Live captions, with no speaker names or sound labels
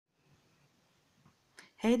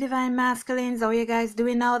Hey Divine Masculines, how you guys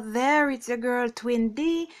doing out there? It's your girl Twin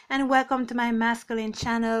D and welcome to my masculine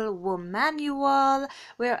channel Womanual,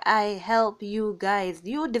 where I help you guys,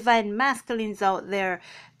 you Divine Masculines out there,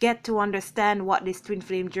 get to understand what this twin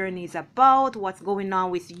flame journey is about, what's going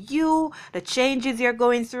on with you, the changes you're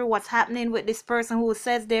going through, what's happening with this person who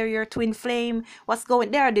says they're your twin flame, what's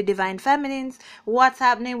going there, the Divine Feminines, what's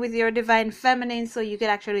happening with your Divine Feminine, so you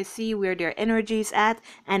can actually see where their energy is at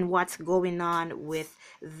and what's going on with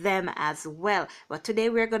them as well. But today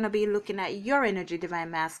we're going to be looking at your energy,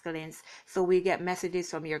 Divine Masculines, so we get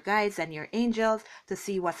messages from your guides and your angels to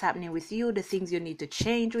see what's happening with you, the things you need to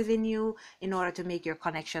change within you in order to make your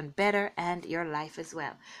connection better and your life as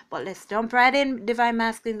well. But let's jump right in, Divine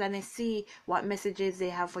Masculines, and let's see what messages they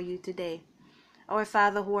have for you today. Our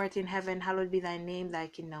Father who art in heaven, hallowed be thy name, thy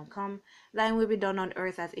kingdom come. Thine will be done on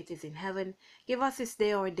earth as it is in heaven. Give us this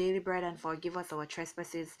day our daily bread, and forgive us our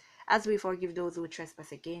trespasses, as we forgive those who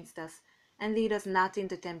trespass against us. And lead us not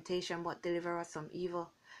into temptation, but deliver us from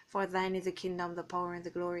evil. For thine is the kingdom, the power, and the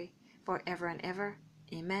glory, forever and ever.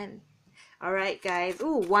 Amen. Alright, guys.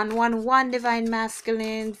 Ooh, 111 Divine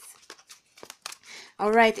Masculines.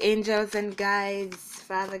 All right, angels and guides,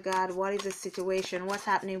 Father God, what is the situation? What's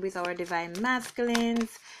happening with our Divine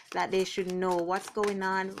Masculines that they should know? What's going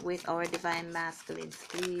on with our Divine Masculines,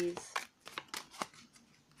 please?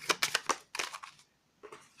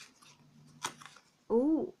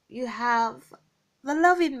 Ooh, you have the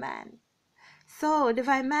loving man. So,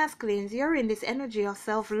 Divine Masculines, you're in this energy of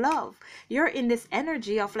self-love. You're in this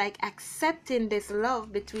energy of like accepting this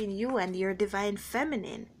love between you and your Divine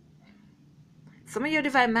Feminine. Some of your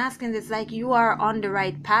Divine Masculines, it's like you are on the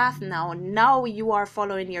right path now. Now you are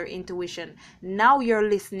following your intuition. Now you're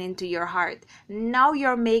listening to your heart. Now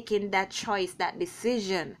you're making that choice, that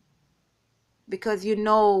decision. Because you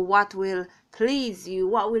know what will please you,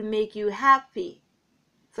 what will make you happy.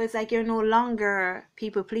 So it's like you're no longer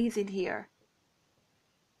people pleasing here.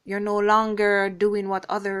 You're no longer doing what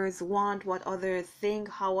others want, what others think,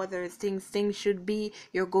 how others think things should be.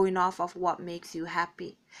 You're going off of what makes you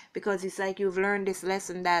happy. Because it's like you've learned this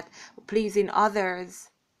lesson that pleasing others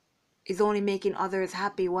is only making others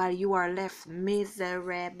happy while you are left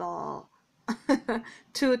miserable.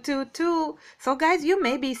 Two. So guys, you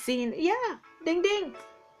may be seeing, yeah, ding ding.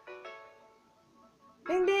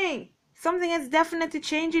 Ding ding. Something is definitely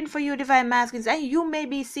changing for you, Divine Masculines, and you may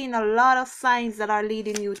be seeing a lot of signs that are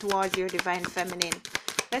leading you towards your Divine Feminine.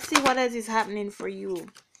 Let's see what else is happening for you.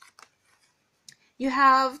 You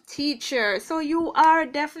have teacher, so you are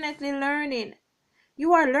definitely learning.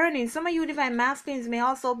 You are learning. Some of you Divine Masculines may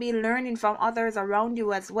also be learning from others around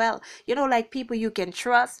you as well. You know, like people you can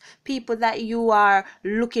trust, people that you are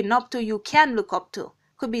looking up to, you can look up to.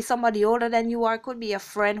 Could be somebody older than you are, could be a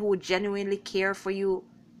friend who genuinely care for you.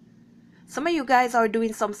 Some of you guys are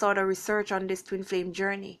doing some sort of research on this twin flame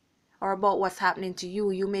journey or about what's happening to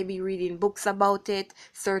you. You may be reading books about it,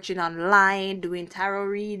 searching online, doing tarot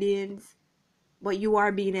readings, but you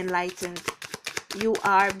are being enlightened. You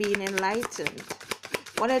are being enlightened.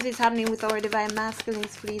 What else is happening with our Divine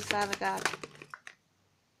Masculines, please, Father God?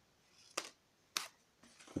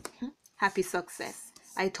 Happy success.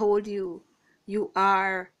 I told you, you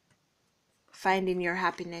are finding your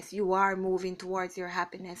happiness. You are moving towards your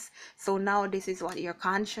happiness. So now this is what your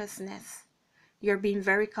consciousness. You're being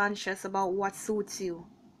very conscious about what suits you.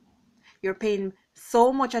 You're paying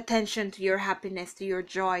so much attention to your happiness, to your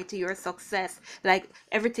joy, to your success. Like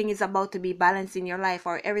everything is about to be balanced in your life,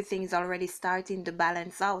 or everything is already starting to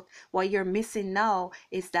balance out. What you're missing now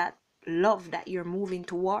is that love that you're moving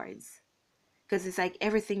towards. Because it's like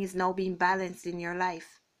everything is now being balanced in your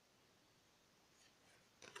life.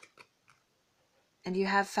 And you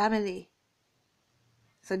have family.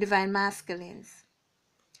 So Divine Masculines,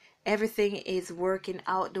 everything is working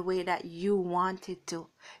out the way that you want it to.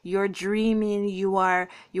 You're dreaming, you are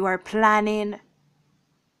planning.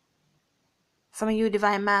 Some of you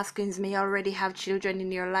Divine Masculines may already have children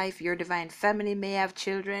in your life. Your Divine Feminine may have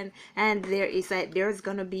children, and there's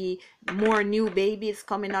gonna be more new babies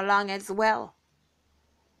coming along as well.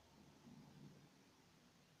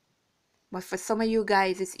 But for some of you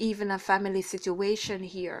guys, it's even a family situation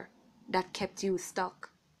here that kept you stuck,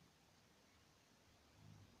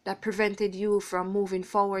 that prevented you from moving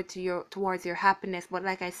forward towards your happiness. But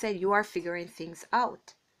like I said, you are figuring things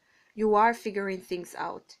out. You are figuring things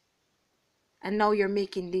out. And now you're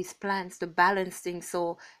making these plans to balance things,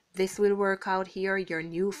 so this will work out here, your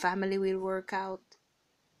new family will work out,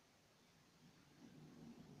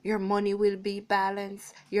 your money will be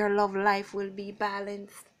balanced, your love life will be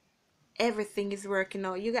balanced. everything is working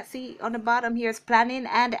out. You got, see on the bottom here is planning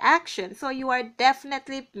and action. So you are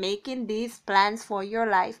definitely making these plans for your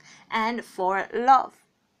life and for love.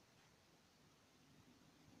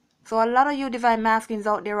 So a lot of you divine masculines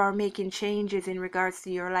out there are making changes in regards to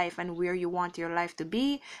your life and where you want your life to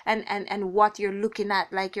be, and what you're looking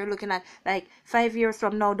at. Like you're looking at, like, 5 years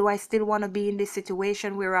from now, do I still want to be in this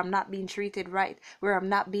situation where I'm not being treated right, where I'm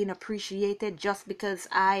not being appreciated just because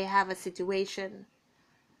I have a situation?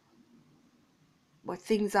 But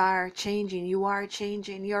things are changing. You are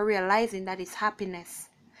changing. You're realizing that it's happiness.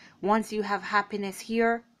 Once you have happiness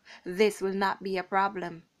here, this will not be a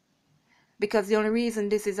problem. Because the only reason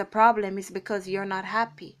this is a problem is because you're not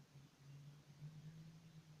happy.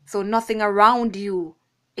 So nothing around you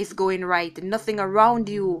is going right. Nothing around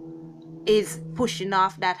you is pushing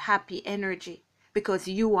off that happy energy, because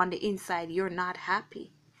you on the inside, you're not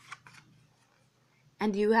happy.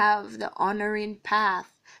 And you have the honoring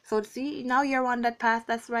path. So see, now you're on that path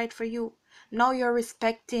that's right for you. Now you're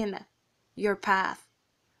respecting your path.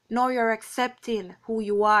 Now you're accepting who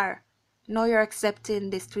you are. Now you're accepting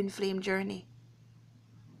this twin flame journey.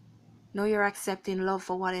 Now you're accepting love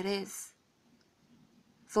for what it is.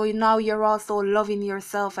 So now you're also loving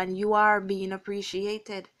yourself, and you are being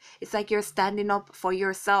appreciated. It's like you're standing up for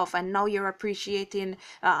yourself, and now you're appreciating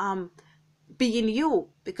being you.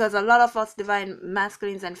 Because a lot of us divine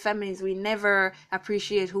masculines and feminines, we never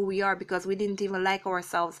appreciate who we are because we didn't even like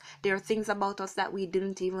ourselves. There are things about us that we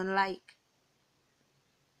didn't even like.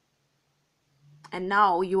 And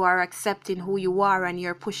now you are accepting who you are, and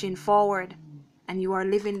you're pushing forward, and you are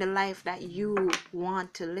living the life that you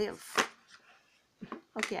want to live.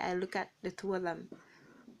 Okay, I look at the two of them.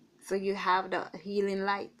 So you have the healing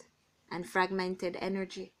light and fragmented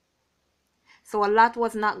energy. So a lot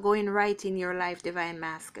was not going right in your life, divine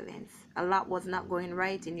masculines. A lot was not going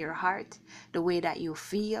right in your heart, the way that you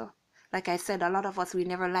feel. Like I said, a lot of us, we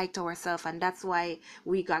never liked ourselves, and that's why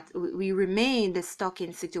we remained stuck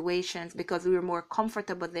in situations, because we were more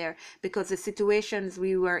comfortable there. Because the situations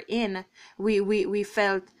we were in, we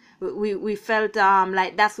felt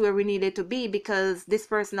like that's where we needed to be, because this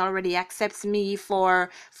person already accepts me for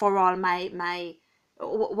all my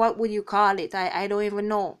what would you call it? I don't even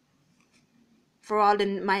know, for all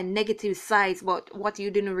my negative sides. But what you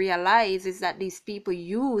didn't realize is that these people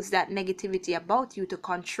use that negativity about you to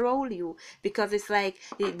control you, because it's like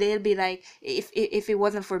they'll be like, if it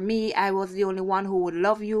wasn't for me, I was the only one who would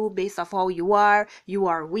love you based off how you are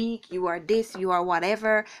weak, you are this, you are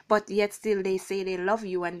whatever. But yet still they say they love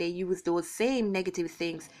you, and they use those same negative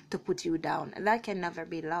things to put you down. That can never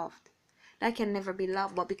be loved. That can never be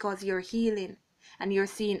love. But because you're healing, and you're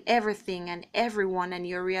seeing everything and everyone, and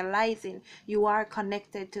you're realizing you are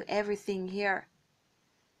connected to everything here,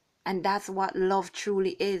 and that's what love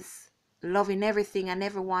truly is. Loving everything and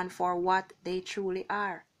everyone for what they truly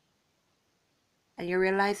are. And you're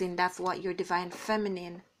realizing that's what your divine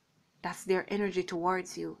feminine, that's their energy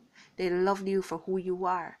towards you. They love you for who you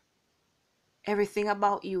are. Everything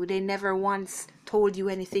about you. They never once told you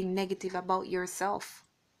anything negative about yourself,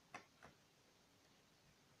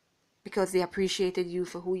 because they appreciated you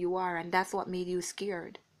for who you are, and that's what made you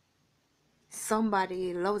scared.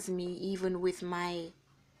 Somebody loves me even with my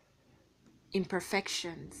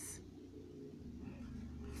imperfections.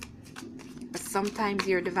 But sometimes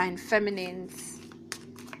your divine feminines,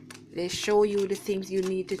 they show you the things you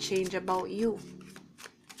need to change about you.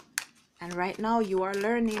 And right now you are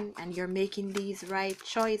learning, and you're making these right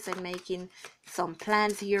choice and making some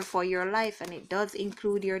plans here for your life. And it does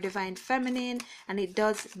include your divine feminine, and it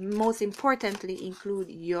does most importantly include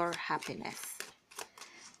your happiness.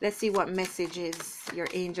 Let's see what messages your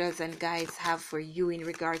angels and guides have for you in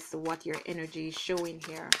regards to what your energy is showing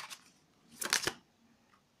here.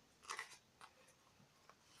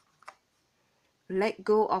 Let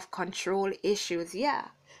go of control issues. Yeah.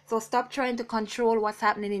 So stop trying to control what's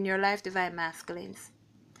happening in your life, divine masculines.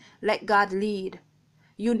 Let God lead.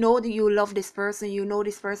 You know that you love this person, you know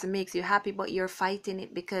this person makes you happy, but you're fighting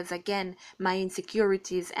it because, again, my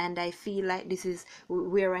insecurities, and I feel like this is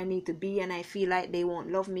where I need to be, and I feel like they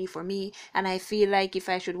won't love me for me, and I feel like if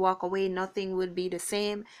I should walk away, nothing will be the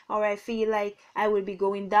same, or I feel like I will be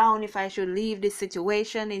going down if I should leave this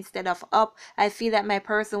situation instead of up. I feel that my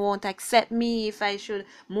person won't accept me if I should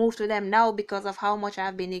move to them now because of how much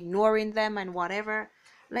I've been ignoring them and whatever.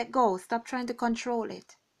 Let go. Stop trying to control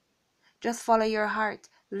it. Just follow your heart.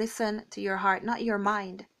 Listen to your heart, not your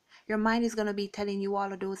mind. Your mind is going to be telling you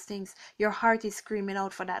all of those things. Your heart is screaming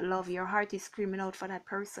out for that love. Your heart is screaming out for that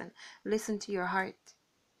person. Listen to your heart.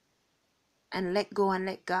 And let go and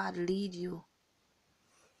let God lead you.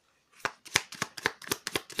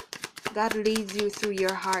 God leads you through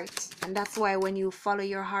your heart. And that's why when you follow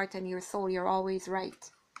your heart and your soul, you're always right.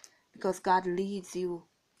 Because God leads you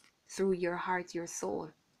through your heart, your soul.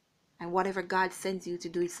 And whatever God sends you to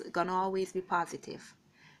do is going to always be positive.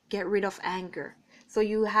 Get rid of anger. So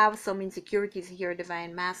you have some insecurities here,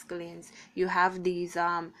 divine masculines. You have these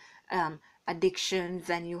addictions,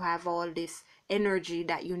 and you have all this energy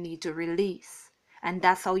that you need to release. And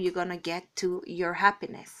that's how you're going to get to your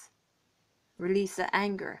happiness. Release the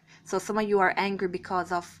anger. So some of you are angry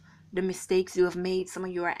because of the mistakes you have made. Some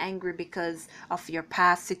of you are angry because of your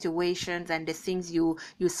past situations and the things you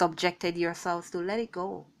subjected yourselves to. Let it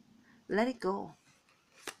go. Let it go.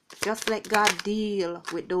 Just let God deal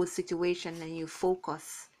with those situations, and you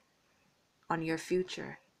focus on your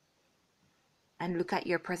future and look at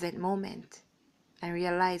your present moment and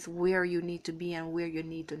realize where you need to be and where you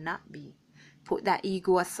need to not be. Put that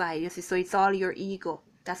ego aside. You see, so it's all your ego.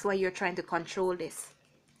 That's why you're trying to control this.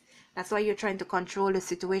 That's why you're trying to control the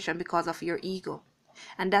situation, because of your ego.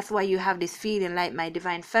 And that's why you have this feeling like my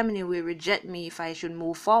divine feminine will reject me if I should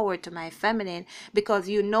move forward to my feminine, because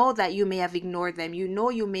you know that you may have ignored them. You know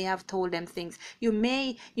you may have told them things. You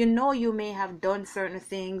know you may have done certain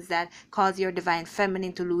things that cause your divine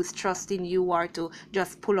feminine to lose trust in you or to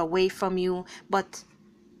just pull away from you. But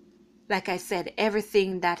like I said,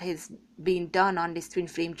 everything that has been done on this twin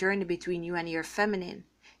flame journey between you and your feminine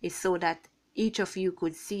is so that each of you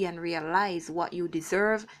could see and realize what you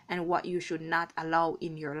deserve and what you should not allow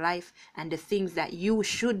in your life, and the things that you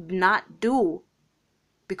should not do,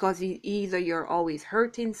 because either you're always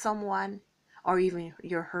hurting someone or even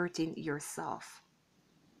you're hurting yourself.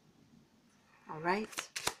 All right?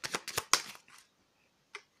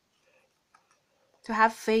 To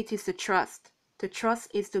have faith is to trust. To trust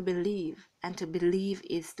is to believe, and to believe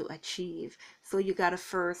is to achieve. So you got to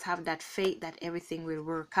first have that faith that everything will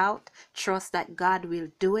work out. Trust that God will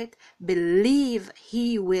do it. Believe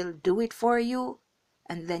He will do it for you,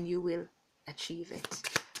 and then you will achieve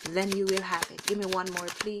it. Then you will have it. Give me one more,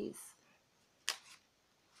 please.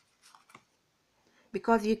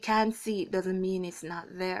 Because you can't see it doesn't mean it's not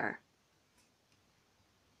there.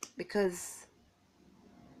 Because,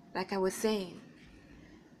 like I was saying,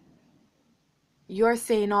 you're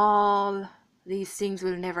saying all these things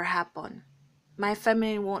will never happen. My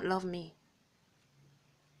feminine won't love me,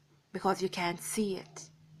 because you can't see it.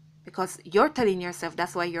 Because you're telling yourself,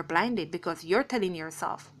 that's why you're blinded, because you're telling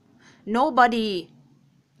yourself. Nobody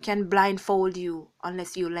can blindfold you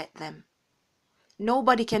unless you let them.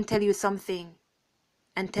 Nobody can tell you something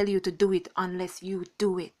and tell you to do it unless you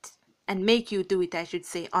do it. And make you do it, I should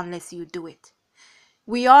say, unless you do it.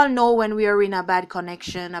 We all know when we are in a bad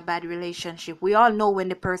connection, a bad relationship. We all know when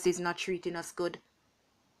the person is not treating us good.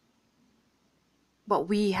 But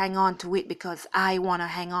we hang on to it because I want to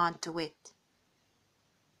hang on to it.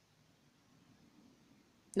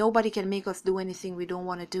 Nobody can make us do anything we don't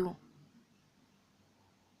want to do.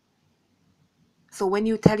 So when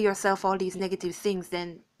you tell yourself all these negative things,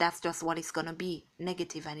 then that's just what it's going to be.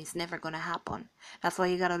 Negative, and it's never going to happen. That's why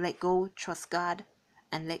you got to let go, trust God,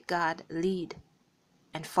 and let God lead.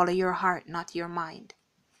 And follow your heart, not your mind.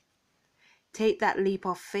 Take that leap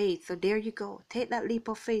of faith. So there you go. Take that leap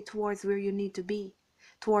of faith towards where you need to be.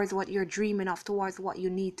 Towards what you're dreaming of. Towards what you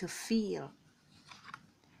need to feel.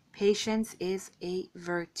 Patience is a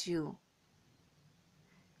virtue.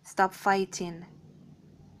 Stop fighting.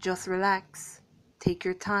 Just relax. Take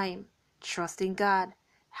your time. Trust in God.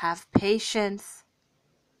 Have patience.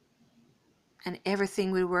 And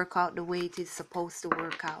everything will work out the way it is supposed to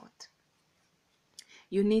work out.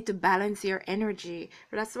 You need to balance your energy.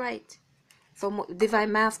 That's right. So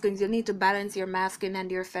divine masculines, you need to balance your masculine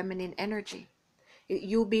and your feminine energy.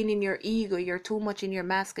 You being in your ego, you're too much in your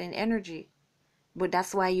masculine energy. But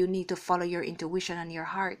that's why you need to follow your intuition and your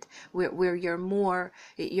heart, where you're more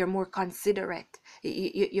considerate.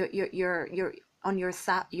 You're on your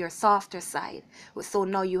softer side. So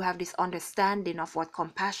now you have this understanding of what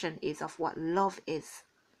compassion is, of what love is.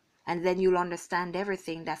 And then you'll understand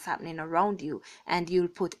everything that's happening around you, and you'll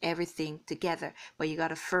put everything together. But you got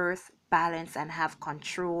to first balance and have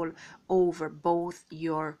control over both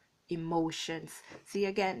your emotions. See,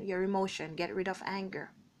 again, your emotion. Get rid of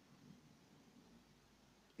anger.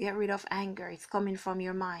 Get rid of anger. It's coming from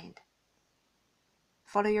your mind.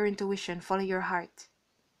 Follow your intuition. Follow your heart.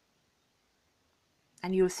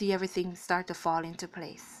 And you'll see everything start to fall into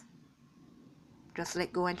place. Just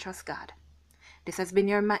let go and trust God. This has been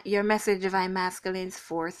your message, Divine Masculines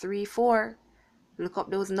 434. Look up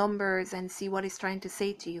those numbers and see what it's trying to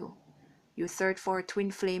say to you. You search for twin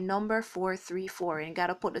flame number 434, and you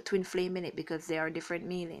gotta put the twin flame in it because there are different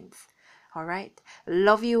meanings. All right.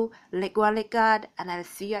 Love you. Let go and let God. And I'll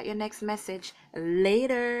see you at your next message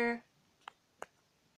later.